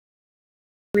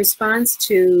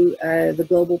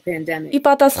Ի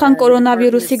պատասխան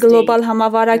կորոնավիրուսի գլոբալ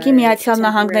համավարակի Միացյալ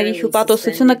Նահանգների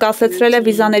հյուպատոսությունը կասեցրել է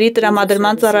վիզաների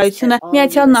տրամադրման ծառայությունը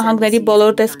Միացյալ Նահանգների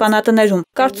բոլոր դեսպանատներում։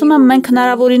 Կարծում եմ մենք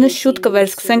հնարավորինս շուտ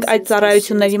կվերսկսենք այդ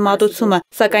ծառայությունների մատուցումը,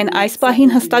 սակայն այս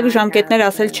պահին հստակ ժամկետներ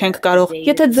ասել չենք կարող։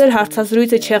 Եթե ձեր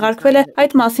հարցազրույցը չեղարկվել է,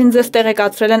 այդ մասին ձեզ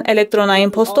տեղեկացրել են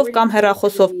էլեկտրոնային փոստով կամ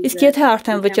հեռախոսով, իսկ եթե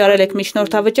արդեն վճարել եք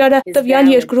միջնորդավճարը,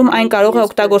 տվյալ երկրում այն կարող է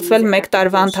օգտագործվել 1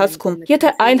 տարվա ընթացքում։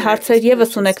 Եթե այլ հարցեր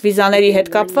ևս ունեք վիզաների հետ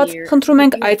կապված, խնդրում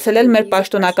ենք այցելել մեր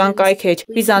պաշտոնական կայքեջ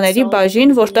վիզաների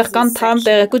բաժին, որտեղ կան թարմ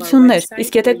տեղեկություններ,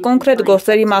 իսկ եթե կոնկրետ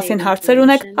գործերի մասին հարցեր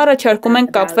ունեք, առաջարկում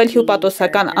ենք կապվել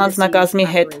հյուպատոսական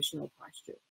անձնակազմի հետ։